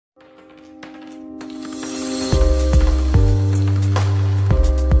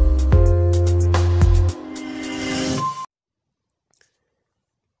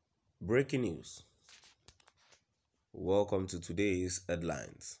Breaking news. Welcome to today's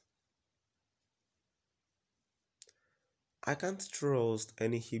headlines. I can't trust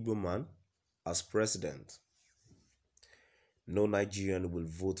any Igbo man as president. No Nigerian will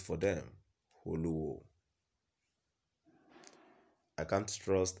vote for them. Oluwo. I can't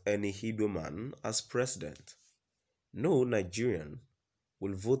trust any Igbo man as president. No Nigerian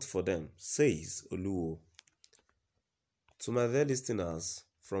will vote for them, says Oluwo. To my dear listeners,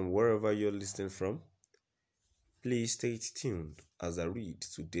 from wherever you're listening from, please stay tuned as I read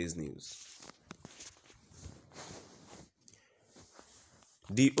today's news.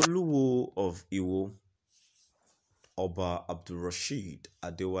 The Oluwo of Iwo, Oba Abdulrasheed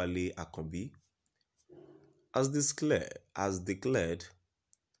Adewale Akanbi, has declared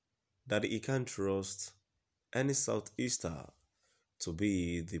that he can't trust any Southeaster to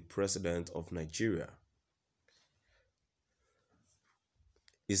be the president of Nigeria.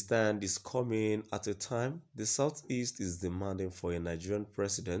 His stand is coming at a time the Southeast is demanding for a Nigerian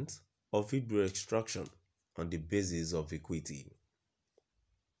president of Igbo extraction on the basis of equity.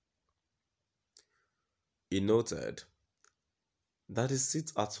 He noted that the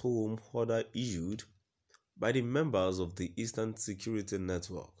seat at home order issued by the members of the Eastern Security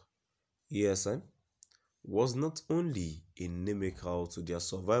Network, ESN, was not only inimical to their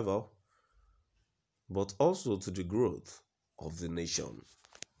survival, but also to the growth of the nation.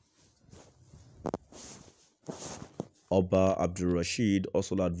 Oba Abdulrasheed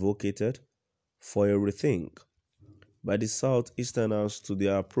also advocated for a rethink by the Southeasterners to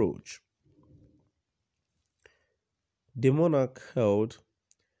their approach. The monarch held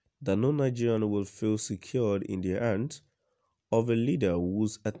that no Nigerian will feel secured in the hands of a leader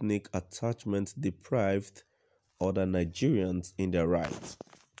whose ethnic attachment deprived other Nigerians in their rights.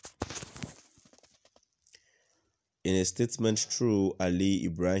 In a statement through Ali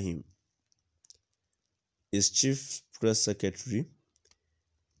Ibrahim, his chief press secretary,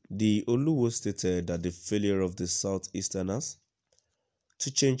 the Oluwo stated that the failure of the Southeasterners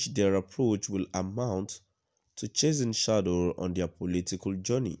to change their approach will amount to chasing shadow on their political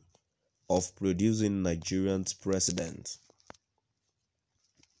journey of producing Nigerians president.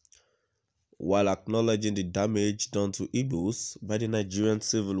 While acknowledging the damage done to Igbos by the Nigerian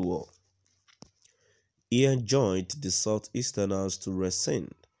Civil War, he enjoined the Southeasterners to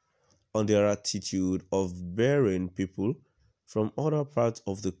rescind on their attitude of barring people from other parts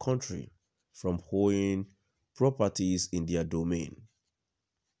of the country from owning properties in their domain.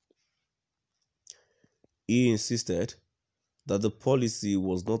 He insisted that the policy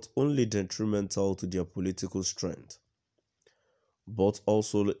was not only detrimental to their political strength, but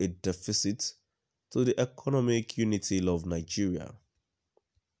also a deficit to the economic unity of Nigeria.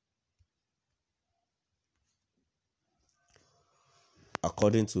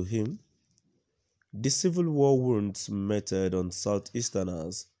 According to him, the Civil War wounds meted on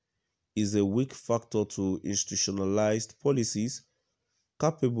Southeasterners is a weak factor to institutionalized policies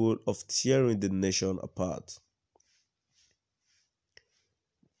capable of tearing the nation apart.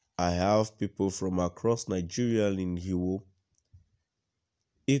 I have people from across Nigeria in Iwo,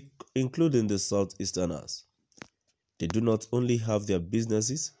 including the Southeasterners. They do not only have their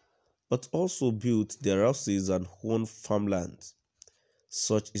businesses, but also built their houses and own farmlands.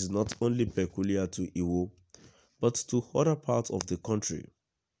 Such is not only peculiar to Iwo, but to other parts of the country.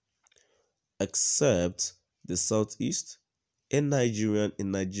 Except the Southeast, a Nigerian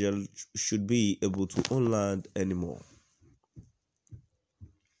in Nigeria should be able to own land anymore.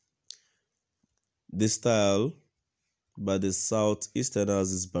 The style by the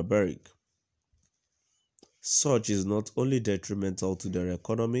Southeasterners is barbaric. Such is not only detrimental to their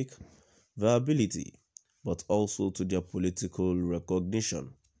economic viability, but also to their political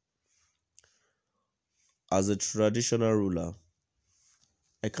recognition. As a traditional ruler,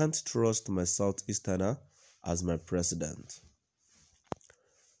 I can't trust my Southeasterner as my president.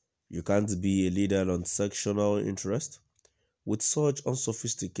 You can't be a leader on sectional interest with such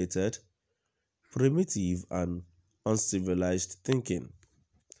unsophisticated, primitive, and uncivilized thinking.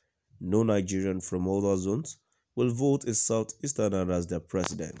 No Nigerian from other zones will vote a Southeasterner as their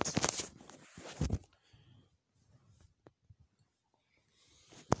president.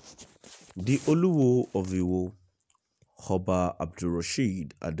 The Oluwo of Iwo, Oba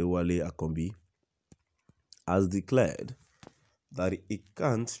Abdulrasheed Adewale Akanbi, has declared that he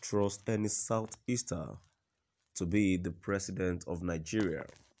can't trust any Southeaster to be the president of Nigeria.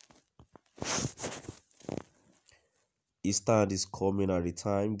 His stand is coming at a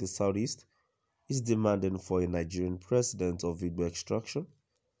time the Southeast is demanding for a Nigerian president of Igbo extraction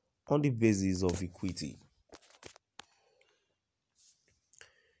on the basis of equity.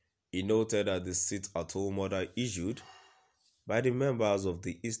 He noted that the sit-at-home order issued by the members of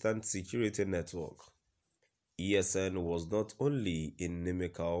the Eastern Security Network (ESN) was not only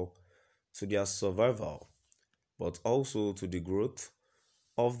inimical to their survival but also to the growth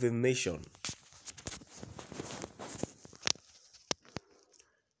of the nation.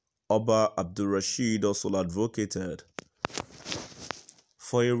 Oba Abdulrasheed also advocated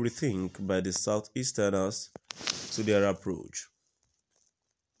for a rethink by the Southeasterners to their approach.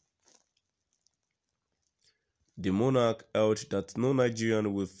 The monarch held that no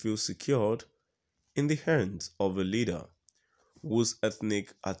Nigerian will feel secured in the hands of a leader whose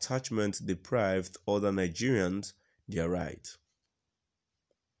ethnic attachment deprived other Nigerians their right.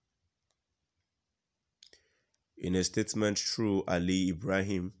 In a statement through Ali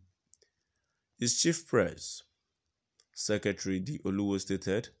Ibrahim, his chief press secretary the Oluwo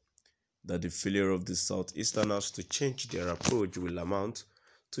stated that the failure of the Southeasterners to change their approach will amount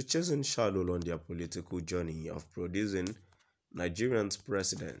to chasing shadow on their political journey of producing Nigerian's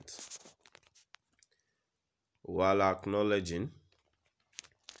president. While acknowledging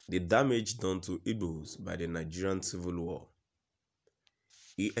the damage done to Igbos by the Nigerian Civil War,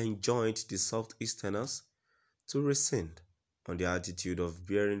 he enjoined the Southeasterners to rescind on their attitude of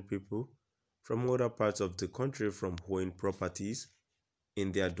barring people from other parts of the country from owning properties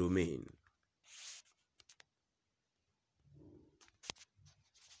in their domain.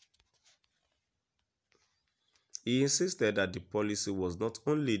 He insisted that the policy was not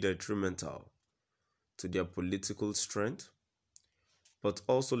only detrimental to their political strength, but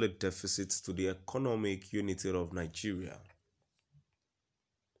also a deficit to the economic unity of Nigeria.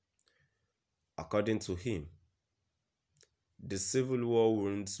 According to him, the Civil War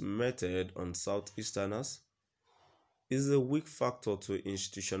wounds meted on Southeasterners is a weak factor to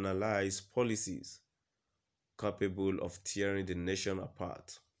institutionalize policies capable of tearing the nation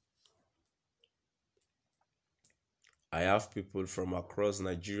apart. I have people from across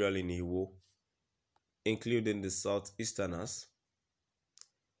Nigeria in Iwo, including the Southeasterners.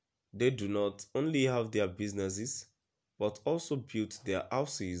 They do not only have their businesses, but also built their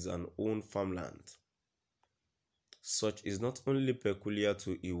houses and own farmland. Such is not only peculiar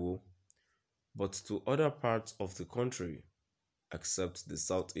to Iwo, but to other parts of the country, except the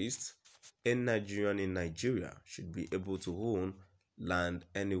Southeast. A Nigerian in Nigeria should be able to own land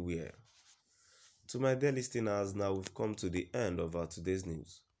anywhere. To my dear listeners, now we've come to the end of our today's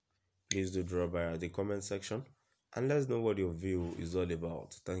news. Please do drop by the comment section and let us know what your view is all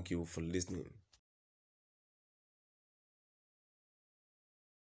about. Thank you for listening.